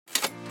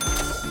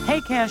Hey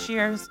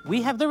cashiers,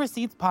 We Have the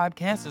Receipts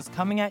podcast is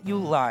coming at you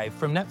live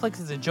from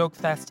Netflix's A Joke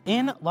Fest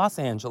in Los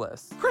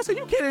Angeles. Chris, are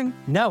you kidding?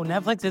 No,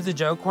 Netflix is a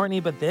joke, Courtney,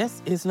 but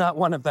this is not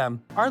one of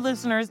them. Our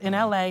listeners in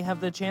LA have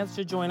the chance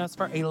to join us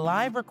for a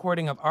live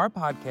recording of our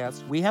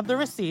podcast, We Have the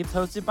Receipts,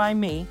 hosted by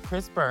me,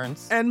 Chris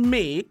Burns. And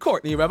me,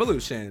 Courtney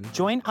Revolution.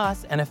 Join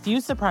us and a few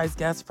surprise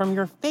guests from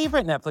your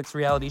favorite Netflix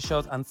reality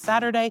shows on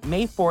Saturday,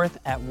 May 4th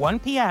at 1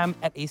 p.m.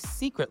 at a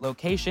secret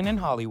location in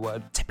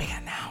Hollywood. To be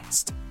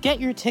announced. Get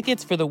your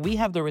tickets for the We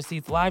Have the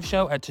Receipts live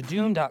show at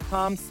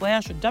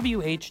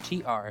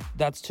tudum.com/WHTR.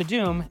 That's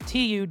Tudum,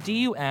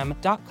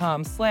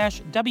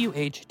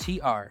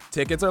 TUDUM.com/WHTR.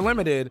 Tickets are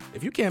limited.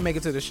 If you can't make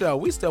it to the show,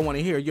 we still want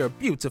to hear your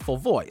beautiful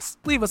voice.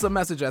 Leave us a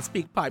message at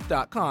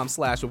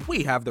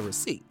speakpipe.com/We Have the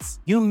Receipts.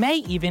 You may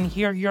even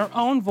hear your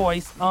own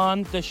voice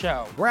on the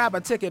show. Grab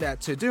a ticket at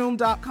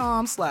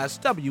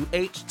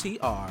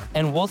tudum.com/WHTR.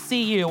 And we'll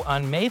see you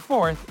on May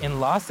 4th in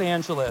Los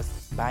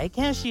Angeles. Bye,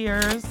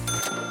 cashiers.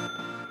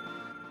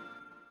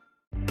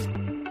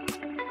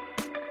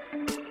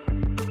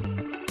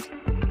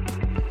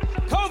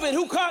 COVID,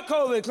 who caught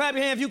COVID? Clap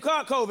your hand if you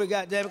caught COVID,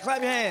 goddammit.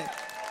 Clap your hand.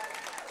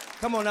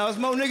 Come on now, there's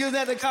more niggas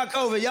that caught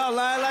COVID. Y'all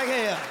lying like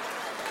hell.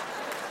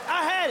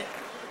 I had it.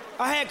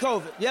 I had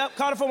COVID. Yep,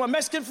 caught it from my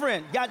Mexican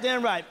friend.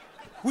 Goddamn right.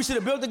 We should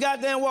have built the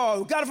goddamn wall.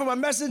 We got it from my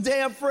Mexican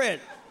damn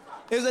friend.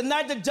 It was the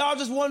night the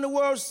Dodgers won the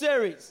World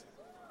Series.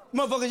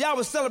 Motherfuckers, y'all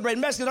was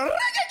celebrating Mexicans.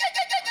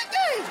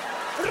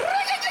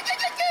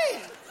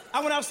 I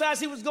went outside to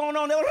see what's going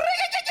on. They were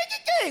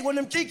when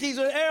them kikis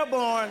were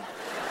airborne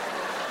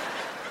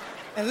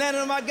and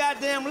landed on my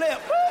goddamn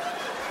lip.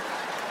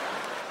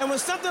 And when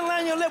something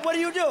lands on your lip, what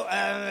do?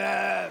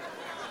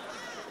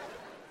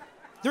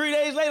 3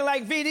 days later,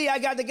 like VD, I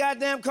got the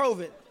goddamn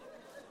COVID.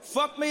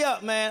 Fucked me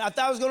up, man. I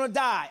thought I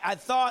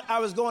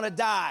was gonna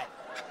die.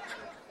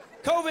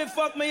 COVID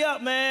fucked me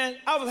up, man.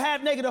 I was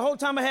half naked the whole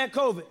time I had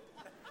COVID.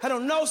 Had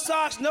on no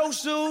socks, no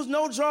shoes,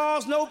 no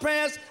drawers, no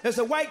pants. There's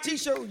a white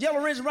t-shirt with yellow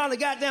rings around the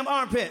goddamn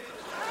armpit.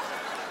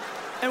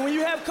 And when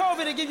you have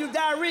COVID, it gives you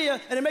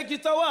diarrhea and it makes you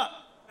throw up.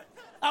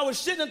 I was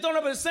shitting and throwing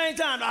up at the same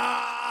time.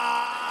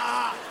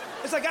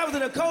 It's like I was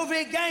in a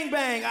COVID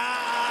gangbang.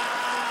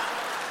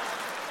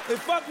 It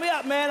fucked me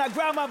up, man. I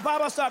grabbed my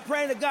Bible, I started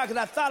praying to God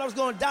because I thought I was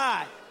gonna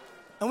die.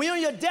 And when you're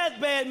on your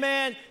deathbed,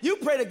 man, you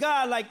pray to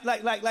God like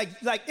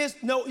it's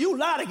no, you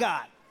lie to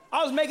God.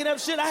 I was making up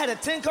shit. I had the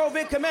 10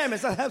 COVID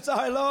commandments. I'm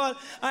sorry, Lord.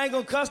 I ain't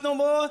gonna cuss no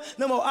more.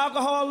 No more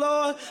alcohol,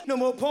 Lord. No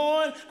more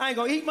porn. I ain't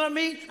gonna eat my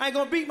meat. I ain't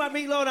gonna beat my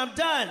meat, Lord. I'm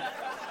done.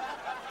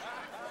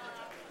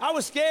 I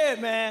was scared,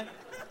 man,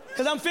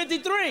 because I'm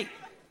 53.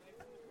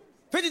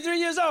 53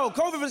 years old.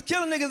 COVID was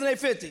killing niggas in their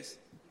 50s.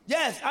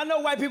 Yes, I know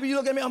white people, you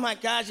look at me, oh my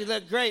gosh, you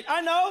look great.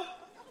 I know.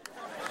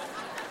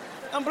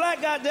 I'm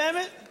black,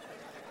 goddammit.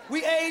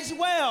 We aged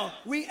well.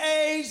 We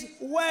aged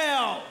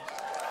well.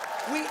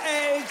 We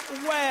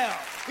aged well.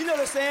 You know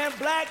what I'm saying?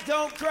 Black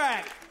don't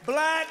crack.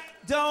 Black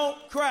don't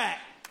crack.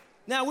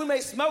 Now, we may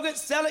smoke it,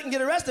 sell it, and get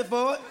arrested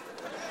for it,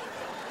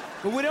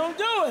 but we don't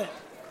do it.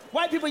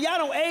 White people, y'all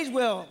don't age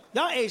well.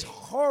 Y'all age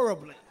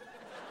horribly.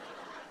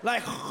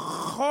 Like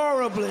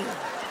horribly.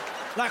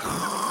 Like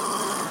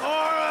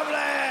horribly.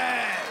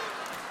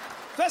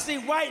 Especially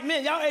white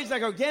men. Y'all age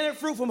like organic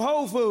fruit from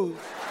Whole Foods.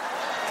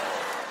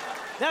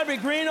 That'd be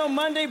green on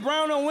Monday,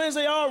 brown on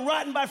Wednesday, all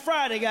rotten by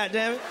Friday,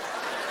 goddammit.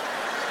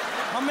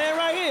 My man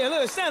right here,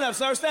 look, stand up,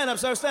 sir, stand up,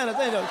 sir, stand up,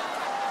 stand up.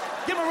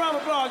 Give him a round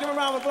of applause, give him a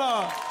round of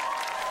applause.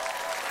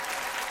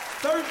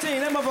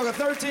 13, that motherfucker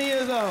 13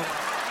 years old.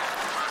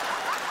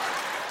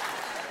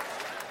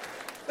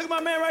 Look at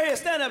my man right here,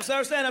 stand up,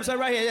 sir,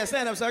 right here, yeah,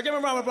 stand up, sir. Give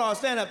him a round of applause,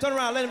 stand up, turn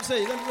around, let him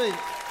see, let him see.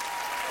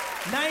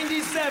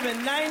 97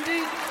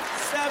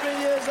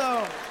 years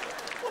old.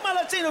 Where my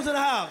Latinos in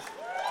the house?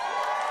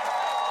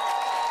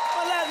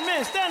 My Latin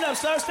men, stand up,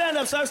 sir,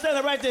 stand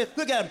up right there.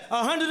 Look at him,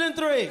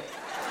 103.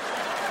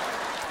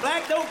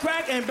 Black don't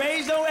crack and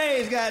beige don't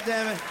age,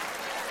 goddammit.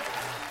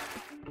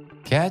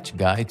 Catch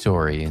Guy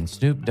Tori in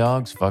Snoop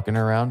Dogg's Fucking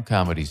Around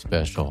comedy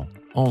special,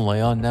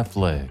 only on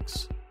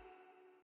Netflix.